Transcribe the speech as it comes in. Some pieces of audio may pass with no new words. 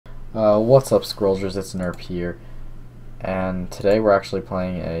What's up, Scrollers? It's Nerp here, and today we're actually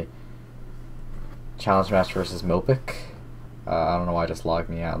playing a challenge match versus MOpyc. I don't know why I just logged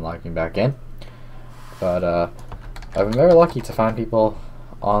me out and logged me back in, but I've been very lucky to find people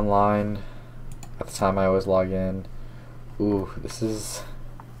online at the time I always log in. Ooh, this is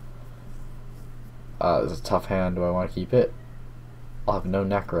a tough hand. Do I want to keep it? I'll have no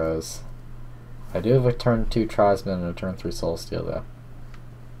Necros. I do have a turn 2 Tribesman and a turn 3 Soul Steal though.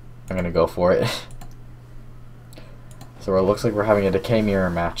 I'm gonna go for it. So it looks like we're having a Decay mirror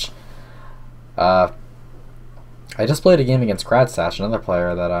match. I just played a game against Gradstash, another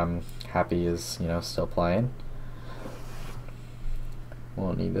player that I'm happy is, still playing.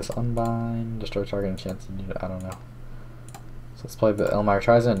 Won't need this unbind, destroy target and chance to need it, I don't know. So let's play the Elmire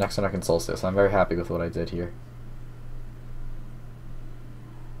Trizent, next turn I can Soul Steal, so I'm very happy with what I did here.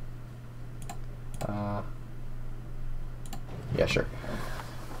 Yeah, sure.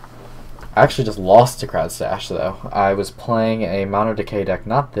 I actually just lost to Gradstash though. I was playing a Mono Decay deck,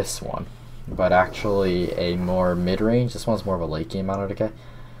 not this one, but actually a more mid-range. This one's more of a late game Mono Decay.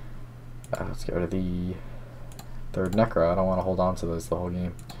 Let's get rid of the third Necro. I don't want to hold on to those the whole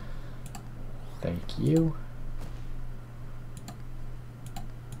game. Thank you.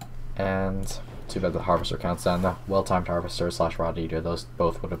 And too bad the Harvester counts down. The well-timed Harvester / Rod Eater, those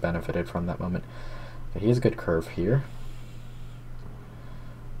both would have benefited from that moment. But he has a good curve here.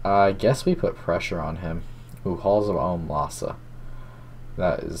 I guess we put pressure on him. Ooh, Halls of Lhasa.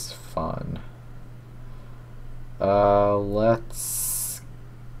 That is fun. Let's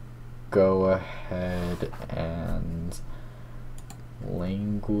go ahead and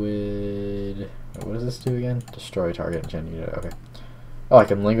Languid. What does this do again? Destroy target and generate it. Okay. Oh, I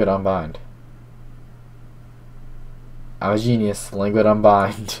can Languid Unbind. I'm a genius. Languid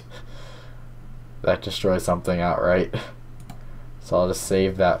Unbind. That destroys something outright. So I'll just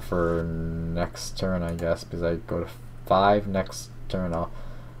save that for next turn, I guess, because I go to 5 next turn.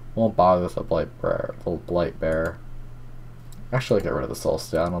 Won't bother with the Blight Bearer. Actually, get rid of the Soul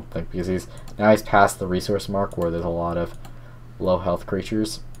Steal. I don't think, because he's past the resource mark where there's a lot of low health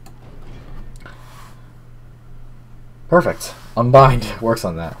creatures. Perfect. Unbind works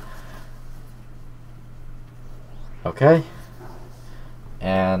on that. Okay.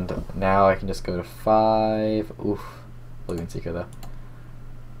 And now I can just go to 5. Oof. Oblivion Seeker though.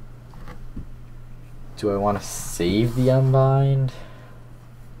 Do I want to save the Unbind?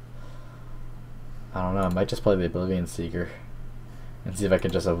 I don't know. I might just play the Oblivion Seeker and see if I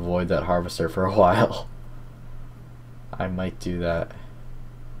can just avoid that Harvester for a while. I might do that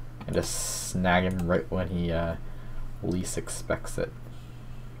and just snag him right when he least expects it.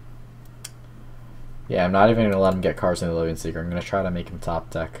 Yeah, I'm not even going to let him get cards in the Oblivion Seeker. I'm going to try to make him top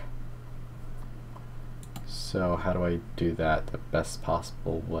deck. So how do I do that the best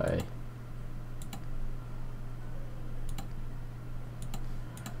possible way?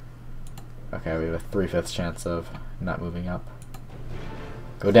 Okay, we have a 3/5 chance of not moving up.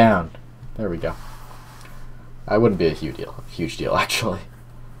 Go down. There we go. I wouldn't be a huge deal actually.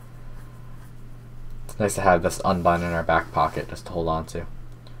 It's nice to have this Unbind in our back pocket just to hold on to.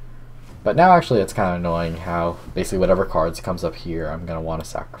 But now actually it's kind of annoying how basically whatever cards comes up here I'm going to want to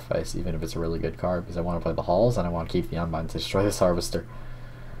sacrifice, even if it's a really good card, because I want to play the Halls and I want to keep the Unbind to destroy this Harvester.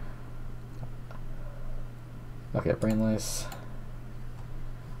 Okay, Brain Lice.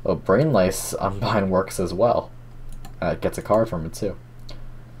 Oh, Brain Lice Unbind works as well. It gets a card from it too.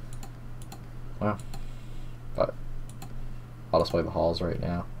 Wow. But I'll just play the Halls right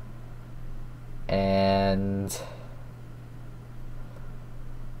now. And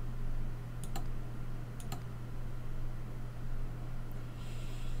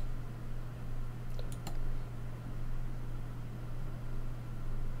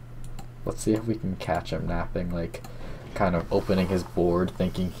let's see if we can catch him napping, like kind of opening his board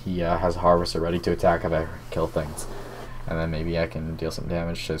thinking he has a Harvester ready to attack if I kill things. And then maybe I can deal some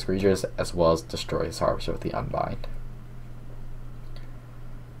damage to his creatures as well as destroy his Harvester with the Unbind.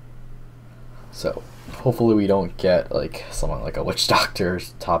 So hopefully we don't get like someone like a Witch Doctor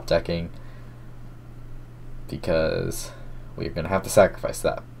top decking, because we're going to have to sacrifice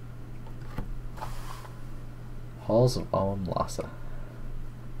that. Halls of Lhasa.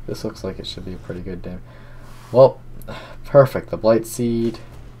 This looks like it should be a pretty good game. Well, perfect. The Blight Seed.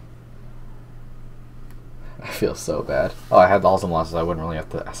 I feel so bad. Oh, I had the Halls of Lhasa, so I wouldn't really have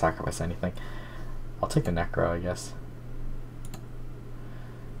to sacrifice anything. I'll take the Necro, I guess.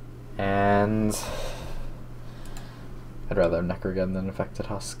 And I'd rather Necro again than Infected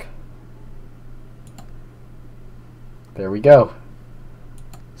Husk. There we go.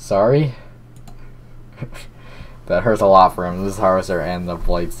 Sorry. That hurts a lot for him. This Harvester and the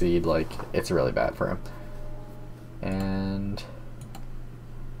Blight Seed, like, it's really bad for him. And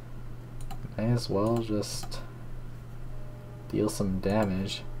may as well just deal some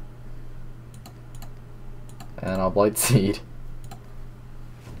damage. And I'll Blight Seed,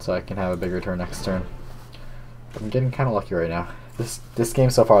 so I can have a bigger turn next turn. I'm getting kind of lucky right now. This game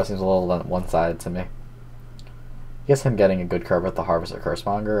so far seems a little one-sided to me. I guess him getting a good card with the Harvester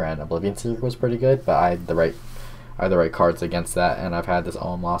Cursemonger and Oblivion Seeker was pretty good, but I had the right cards against that, and I've had this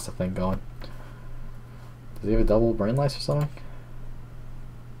Own Loss thing going. Does he have a double Brain Lice or something?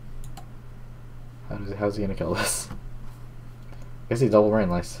 How's he gonna kill this? I guess he double Brain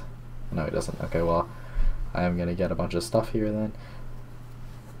Lice. No, he doesn't. Okay, well, I am gonna get a bunch of stuff here then.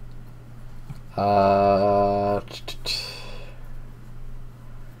 Oh,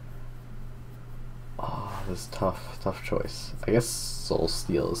 this is tough choice. I guess Soul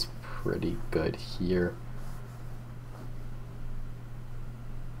Steel is pretty good here.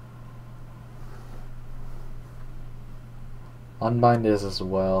 Unbind is as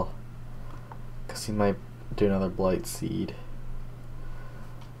well, because he might do another Blight Seed.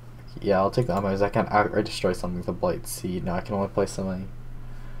 Yeah, I'll take the Unbind. I can't outright destroy something with a Blight Seed. Now I can only play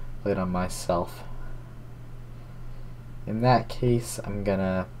it on myself. In that case, I'm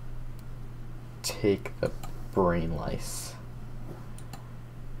gonna take the Brain Lice.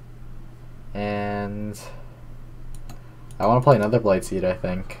 And I want to play another Blight Seed, I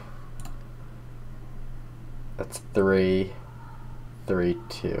think. That's 3,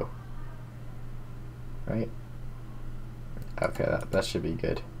 2. Right? Okay, that should be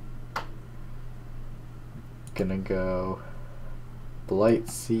good. Gonna go Blight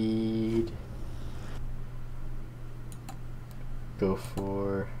Seed. Go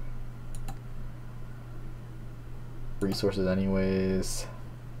for resources anyways.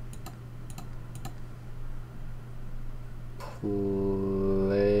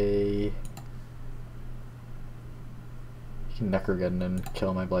 Play. You can Necrogeddon and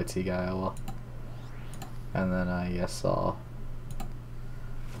kill my Blight Seed guy, I will. And then I guess I'll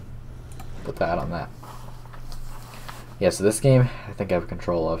put that on that. Yeah, so this game I think I have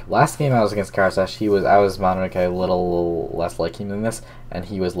control of. Last game I was against Karasash, I was monoing a little less late game than this, and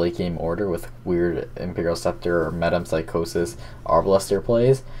he was late game order with weird Imperial Scepter or Medum Psychosis Arbalister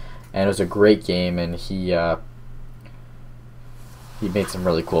plays, and it was a great game, and he made some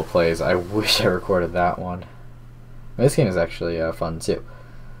really cool plays. I wish I recorded that one. This game is actually fun too,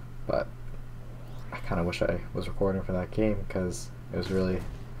 but I kind of wish I was recording for that game because it was really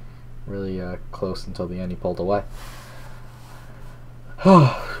close until the end. He pulled away.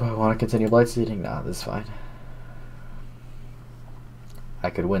 Oh, do I want to continue Blight Seeding? Nah, this is fine. I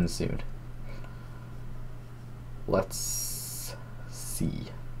could win soon. Let's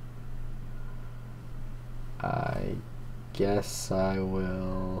see. I guess I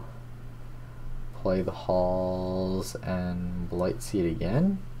will play the Halls and Blight Seed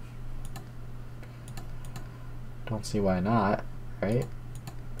again. Don't see why not, right?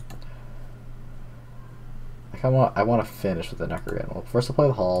 Like I want to finish with the Necrogeddon. Well, first I'll play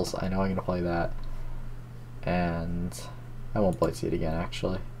the Halls. I know I'm gonna play that, and I won't Blight Seed again.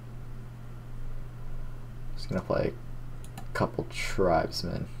 Actually, just gonna play a couple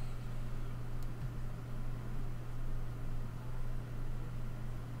Tribesmen.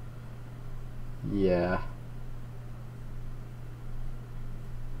 Yeah.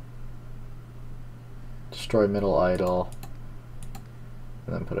 Destroy Middle Idol,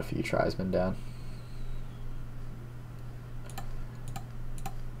 and then put a few Tribesmen down.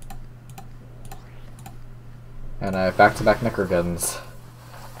 And I have back-to-back Necrogeddons.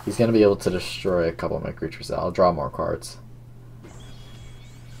 He's going to be able to destroy a couple of my creatures. I'll draw more cards.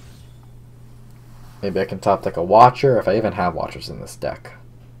 Maybe I can top deck a Watcher, if I even have Watchers in this deck.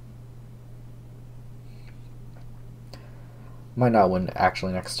 Might not win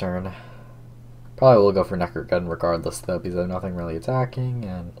actually next turn. Probably will go for Necrogeddon regardless though, because I have nothing really attacking,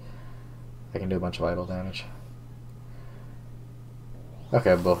 and I can do a bunch of idle damage.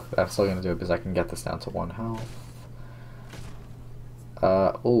 Okay, but I'm still going to do it because I can get this down to 1 health.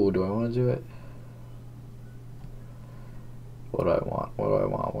 Oh, do I want to do it? What do I want?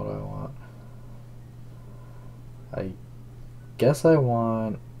 I guess I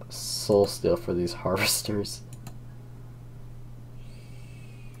want Soul Steel for these Harvesters.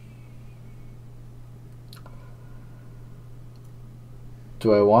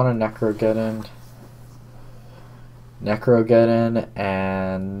 Do I want a Necrogeddon?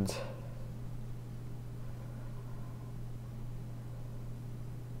 And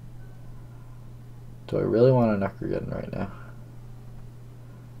do I really want a Necrogeddon right now?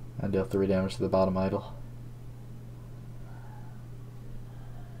 And deal 3 damage to the bottom idol.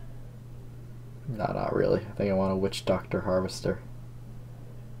 No, not really. I think I want a Witch Doctor Harvester.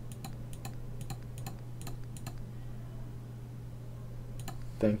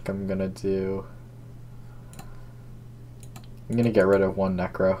 I think I'm gonna get rid of one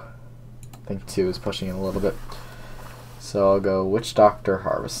Necro. I think 2 is pushing it a little bit. So I'll go Witch Doctor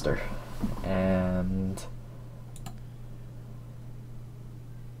Harvester. And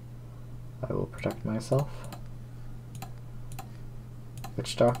I will protect myself.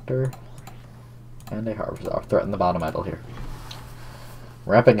 Witch Doctor and a Harvester. I'll threaten the bottom idol here.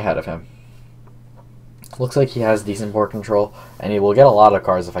 Ramping ahead of him. Looks like he has decent board control, and he will get a lot of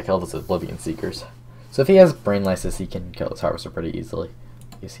cards if I kill his Oblivion Seekers. So if he has Brain Lysis, he can kill his Harvester pretty easily.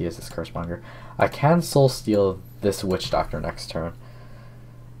 Yes, he has his Cursemonger. I can Soul Steal this Witch Doctor next turn.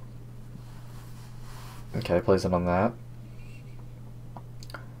 Okay, plays it on that.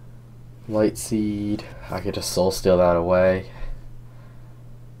 Light Seed. I could just Soul Steal that away.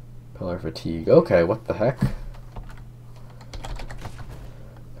 Pillar Fatigue. Okay, what the heck?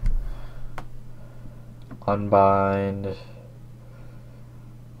 Unbind.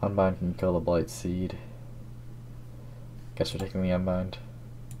 Unbind can kill the Blight Seed. Guess we're taking the Unbind.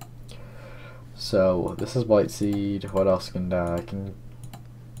 So, this is Blight Seed. What else can die? I can...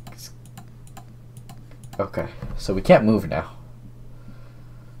 Okay, so we can't move now.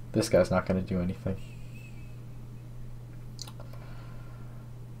 This guy's not going to do anything.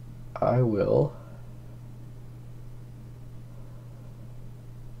 I will...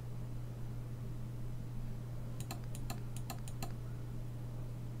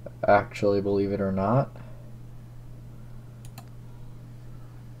 actually, believe it or not,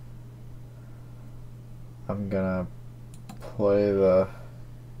 I'm gonna play the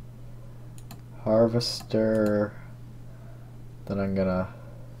Harvester, then I'm gonna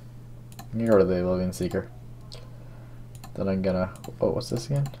get rid of the Oblivion Seeker, then I'm gonna, oh, what's this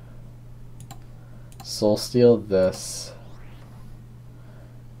again? Soul Steal this,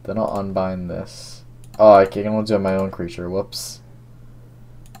 then I'll unbind this. Oh, I can only do my own creature, whoops.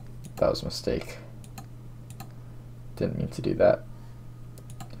 That was a mistake. Didn't mean to do that.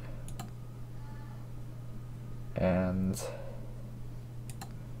 And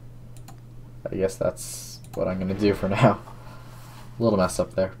I guess that's what I'm gonna do for now. A little mess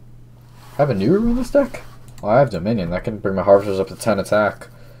up there. I have a new room in this deck? Well, I have Dominion. That can bring my Harvesters up to 10 attack.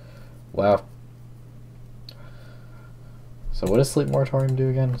 Wow. So what does Sleep Moratorium do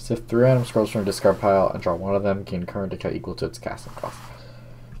again? So if 3 random scrolls from your discard pile and draw one of them, gain current decay equal to its casting cost.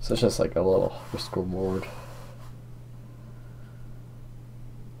 So it's just like a little risk reward.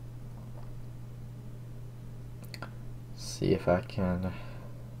 See if I can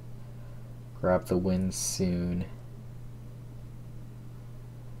grab the win soon.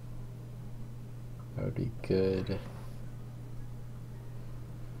 That would be good.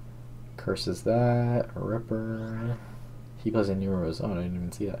 Curses that. Ripper. He plays a new Rose. Oh, I didn't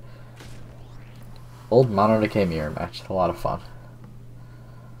even see that. Old Mono Decay mirror match. A lot of fun.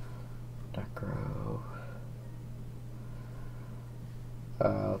 Aggrowth.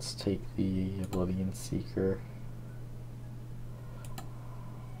 Let's take the Oblivion Seeker.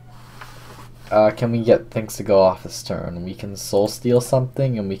 Can we get things to go off this turn? We can Soul Steal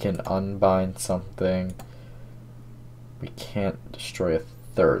something and we can unbind something. We can't destroy a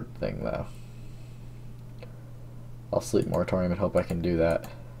third thing though. I'll Sleep Moratorium and hope I can do that.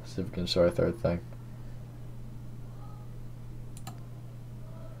 See if we can destroy a third thing.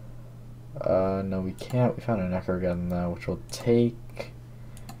 No, we can't. We found an Echo again though, which we'll take.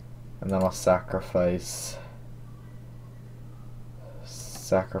 And then I'll sacrifice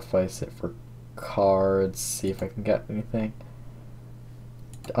it for cards. See if I can get anything.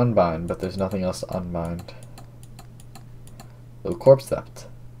 Unbind, but there's nothing else to unbind. Oh, Corpse Theft.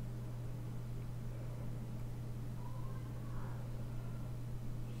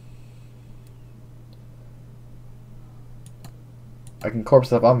 I can Corpse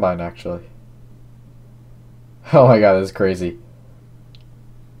Theft Unbind actually. Oh my god, this is crazy.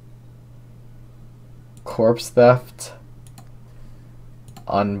 Corpse Theft,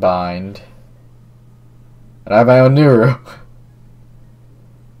 Unbind, and I have my own Nuru.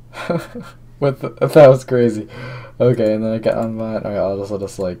 That was crazy. Okay, and then I get Unbind. Okay, I'll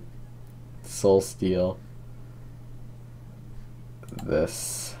just like Soul Steal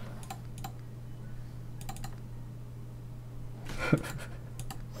this.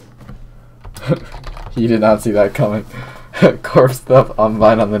 You did not see that coming. Corpse Theft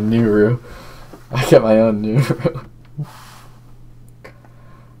Unbind on the Nuru. I get my own Nuru.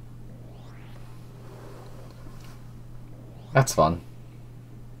 That's fun.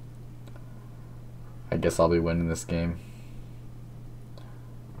 I guess I'll be winning this game.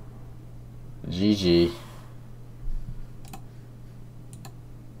 GG.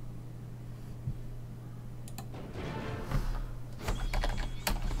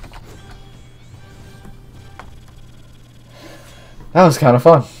 That was kind of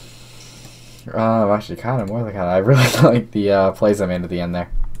fun. Actually, kind of more than kind of. I really like the plays I made at the end there.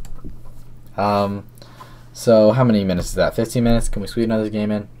 So how many minutes is that? 15 minutes? Can we squeeze another game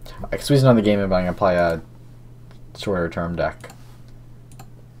in? I can squeeze another game in, but I'm gonna play a shorter term deck.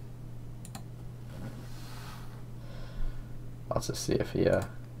 Let's just see if he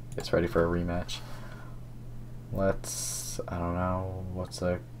gets ready for a rematch. Let's. I don't know. What's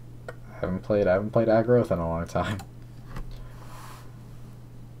a? I haven't played Aggrowth in a long time.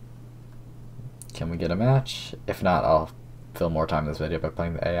 Can we get a match? If not, I'll fill more time in this video by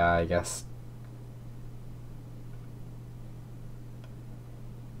playing the AI, I guess.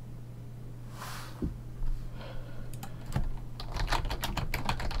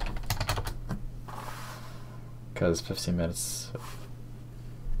 Because 15 minutes.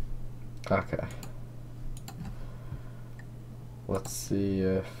 Okay. Let's see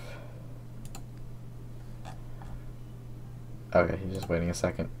if... Okay, he's just waiting a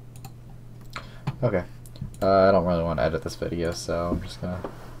second. Okay. I don't really want to edit this video, so I'm just gonna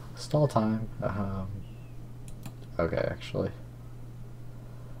stall time. Okay, actually.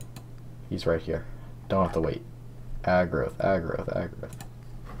 He's right here. Don't have to wait. Aggrowth, Aggrowth, Aggrowth.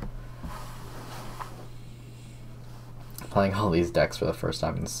 Playing all these decks for the first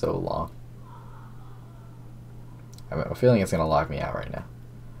time in so long. I have a feeling it's gonna lock me out right now.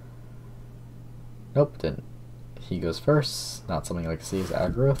 Nope, didn't. He goes first. Not something I like to see is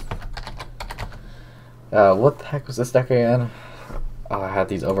Aggrowth. What the heck was this deck again? Oh, I had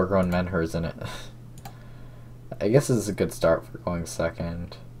these overgrown Menhurs in it. I guess this is a good start for going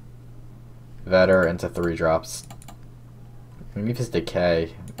second. Vetter into 3 drops. Maybe if it's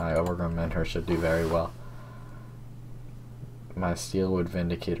Decay, my overgrown Menhur should do very well. My Steelwood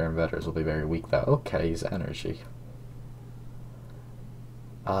Vindicator and Vetters will be very weak though. Okay, he's energy.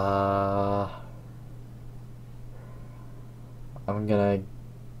 I'm gonna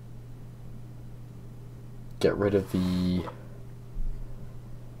get rid of the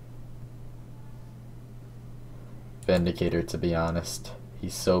Vindicator, to be honest.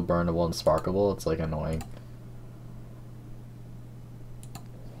 He's so burnable and sparkable, it's like annoying.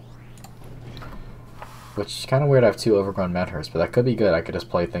 Which is kind of weird, I have 2 overgrown Menhurs, but that could be good. I could just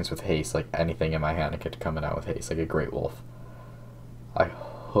play things with haste, like anything in my hand I could come in out with haste, like a Great Wolf. I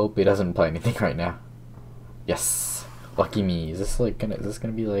hope he doesn't play anything right now. Yes! Lucky me. Is this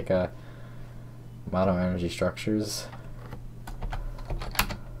gonna be like a mono energy structures?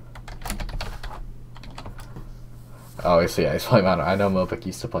 Oh, yeah, he's playing mono. I know MOpyc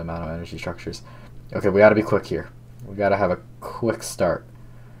used to play mono energy structures. Okay, we gotta be quick here. We gotta have a quick start.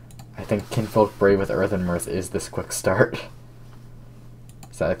 I think Kinfolk Brave with Earth and Mirth is this quick start.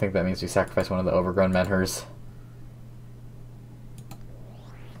 So I think that means we sacrifice one of the overgrown Menhurs.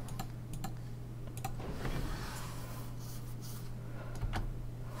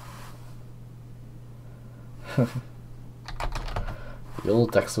 The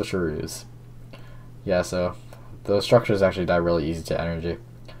old deck switcheroos. Yeah, so those structures actually die really easy to energy.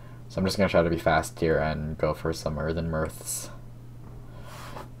 So I'm just going to try to be fast here and go for some Earthen Mirths.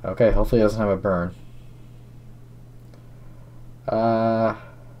 Okay, hopefully he doesn't have a burn. I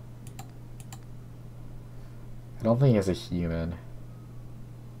don't think he has a human.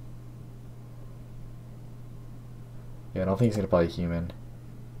 Yeah, I don't think he's going to play a human.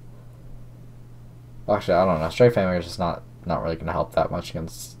 Actually, I don't know. Straight Family is just not really going to help that much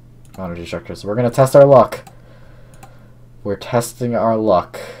against energy structures. So we're going to test our luck. We're testing our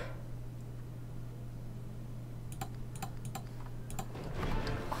luck.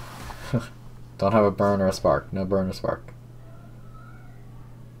 Don't have a burn or a spark. No burn or spark.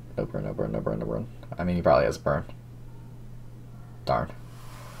 No burn, no burn, no burn, no burn. I mean, he probably has a burn. Darn.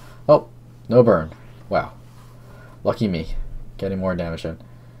 Oh, no burn. Wow. Lucky me. Getting more damage in.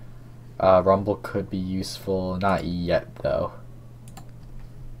 Rumble could be useful. Not yet, though.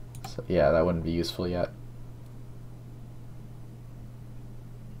 So, yeah, that wouldn't be useful yet.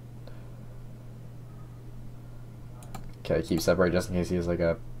 Okay, keep separate just in case he has like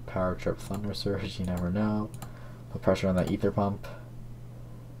a Power Trip Thunder Surge. You never know. Put pressure on that Ether Pump.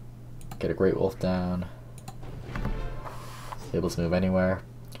 Get a Great Wolf down. Able to move anywhere.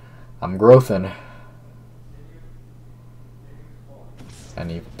 I'm growthing. And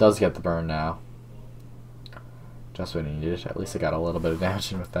he does get the burn now. Just what he needed. At least I got a little bit of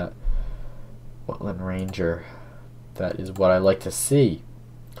damage in with that Woodland Ranger. That is what I like to see.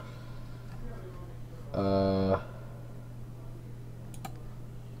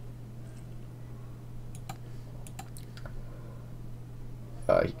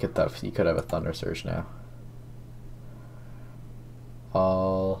 He could have a Thunder Surge now.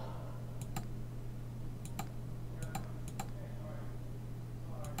 How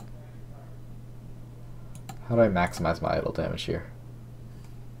do I maximize my idle damage here?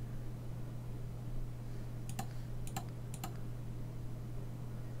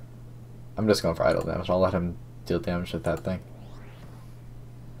 I'm just going for idle damage. I'll let him deal damage with that thing.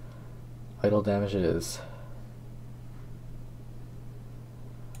 Idle damage it is.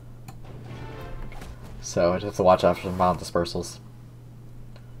 So I just have to watch out for some violent dispersals.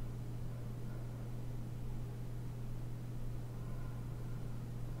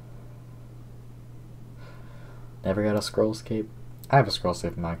 Never got a scroll escape. I have a scroll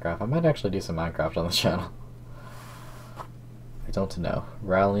escape in Minecraft. I might actually do some Minecraft on the channel. I don't know.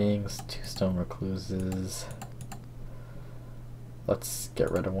 Rallyings, 2 stone recluses. Let's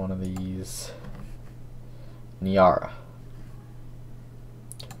get rid of one of these. Niara.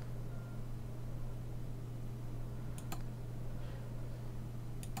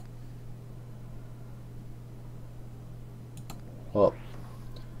 Well,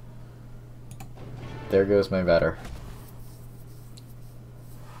 there goes my better.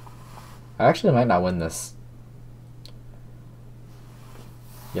 I actually might not win this.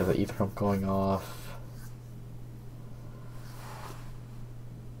 Yeah, the ether pump going off.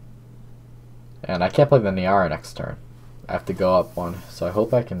 And I can't play the Niara next turn. I have to go up one, so I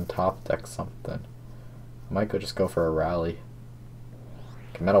hope I can top deck something. I might just go for a rally.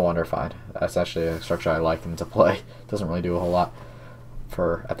 Okay, Metal Wonder, fine. That's actually a structure I like him to play. Doesn't really do a whole lot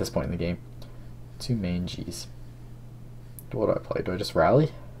for at this point in the game. 2 mangies. What do I play? Do I just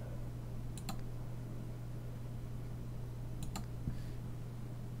rally?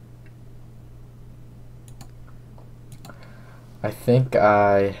 I think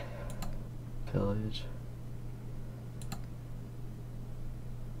I pillage.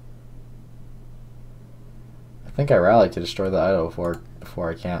 I think I rally to destroy the idol before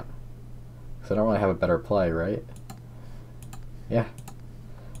I can't. Because I don't really have a better play, right? Yeah.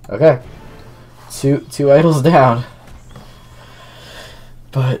 Okay. Two idols down.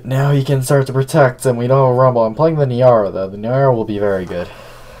 But now he can start to protect and we don't rumble. I'm playing the Niara though. The Niara will be very good.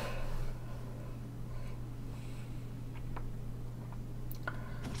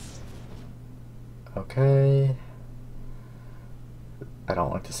 Okay. I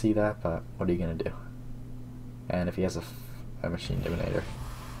don't like to see that, but what are you gonna do? And if he has a machine dominator.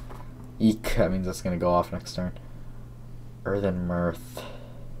 Eek, that means that's gonna go off next turn. Earthen Mirth.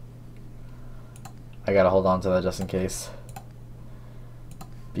 I gotta hold on to that just in case.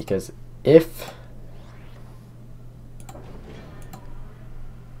 Because if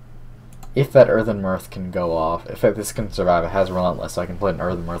that Earthen Mirth can go off, if this can survive, it has Relentless, so I can put an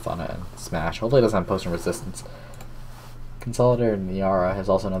Earthen Mirth on it and smash. Hopefully it doesn't have potion resistance. Consolidator Niara has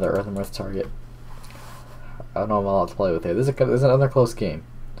also another Earthen Mirth target. I don't know if I'm allowed to play with it. This is another close game.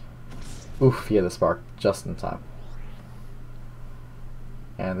 Oof, he had the spark just in time.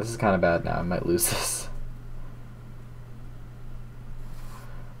 And this is kind of bad now. I might lose this.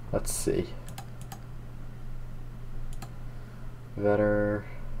 Let's see. Vetter's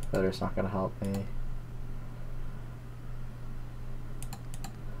not going to help me.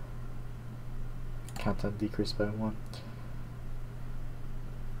 Countdown decreased by 1.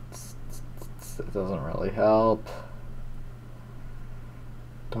 It doesn't really help.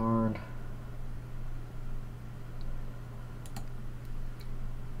 Darn.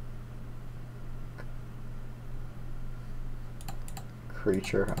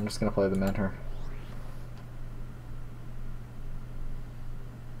 Creature. I'm just gonna play the Mentor.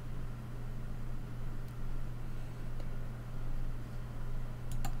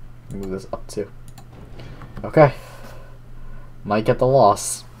 Move this up too. Okay. Might get the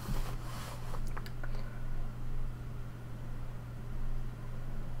loss.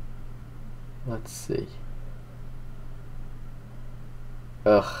 Let's see.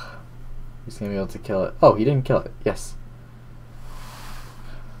 Ugh. He's gonna be able to kill it. Oh, he didn't kill it. Yes.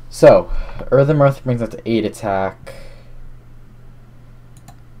 So, Earthen Mirth brings that to 8 attack.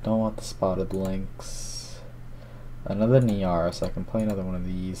 Don't want the Spotted Lynx. Another Niara, so I can play another one of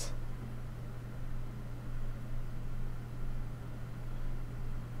these.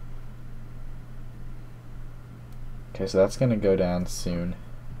 Okay, so that's gonna go down soon.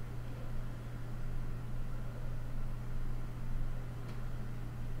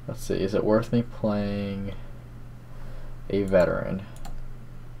 Let's see, is it worth me playing a veteran?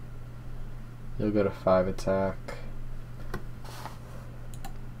 You'll go to 5 attack.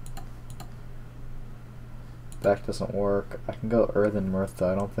 Back doesn't work. I can go Earthen Mirth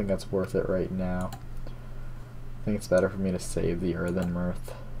though. I don't think that's worth it right now. I think it's better for me to save the earthen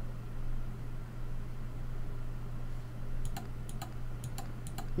mirth.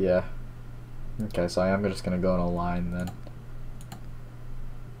 Yeah. Okay, so I am just gonna go in a line then.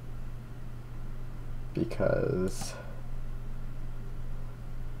 Because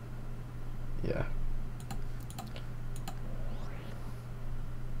yeah.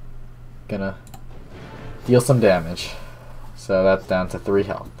 Gonna deal some damage. So that's down to 3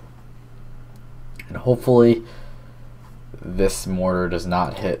 health. And hopefully this mortar does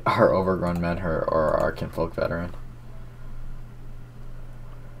not hit our overgrown menhir or our kinfolk veteran.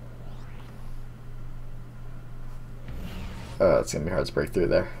 It's gonna be hard to break through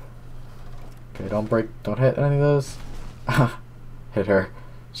there. Okay, don't hit any of those. Hit her.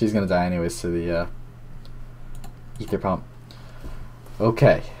 She's gonna die anyways to the ether pump.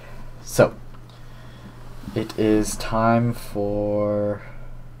 Okay, so it is time for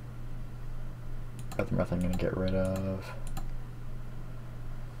earthen mirth. I'm gonna get rid of.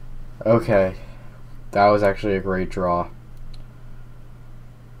 Okay, that was actually a great draw.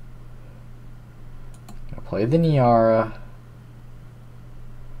 Gonna play the Niara.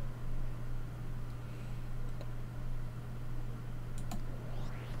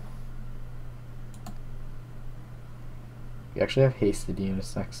 We actually have hasted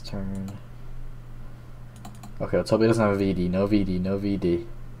units next turn. Okay, let's hope he doesn't have a VD. No VD, no VD.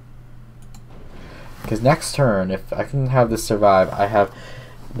 Because next turn, if I can have this survive, I have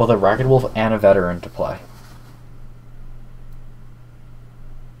both a Ragged Wolf and a veteran to play.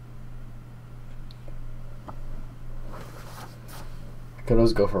 I could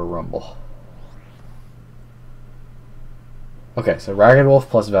always go for a Rumble. Okay, so Ragged Wolf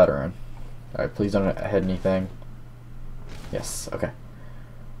plus veteran. Alright, please don't hit anything. Yes, okay.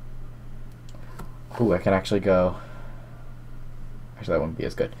 Ooh, I can actually go. Actually, that wouldn't be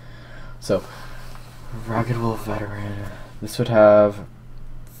as good. So, Ragged Wolf veteran. This would have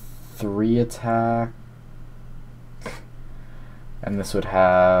 3 attack. And this would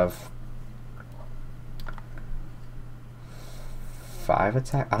have 5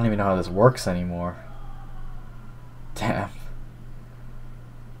 attack. I don't even know how this works anymore. Damn.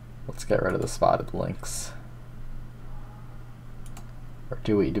 Let's get rid of the spotted links. Or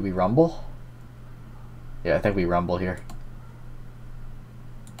do we rumble? Yeah, I think we rumble here.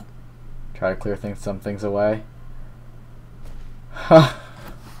 Try to clear some things away. Huh.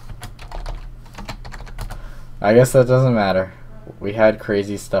 I guess that doesn't matter. We had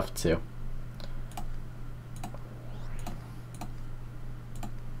crazy stuff too.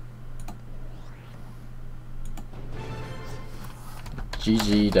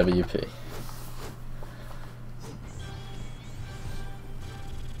 GGWP.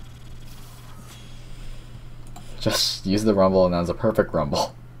 Just use the rumble, and that was a perfect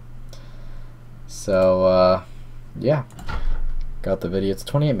rumble. So, yeah. Got the video. It's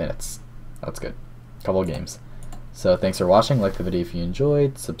 28 minutes. That's good. Couple of games. So, thanks for watching. Like the video if you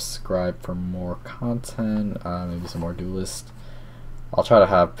enjoyed. Subscribe for more content. Maybe some more duelist. I'll try to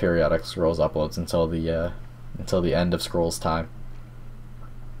have periodic Scrolls uploads until the end of Scrolls time.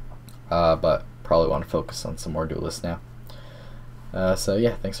 But probably want to focus on some more duelists now. So,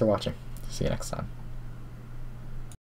 yeah. Thanks for watching. See you next time.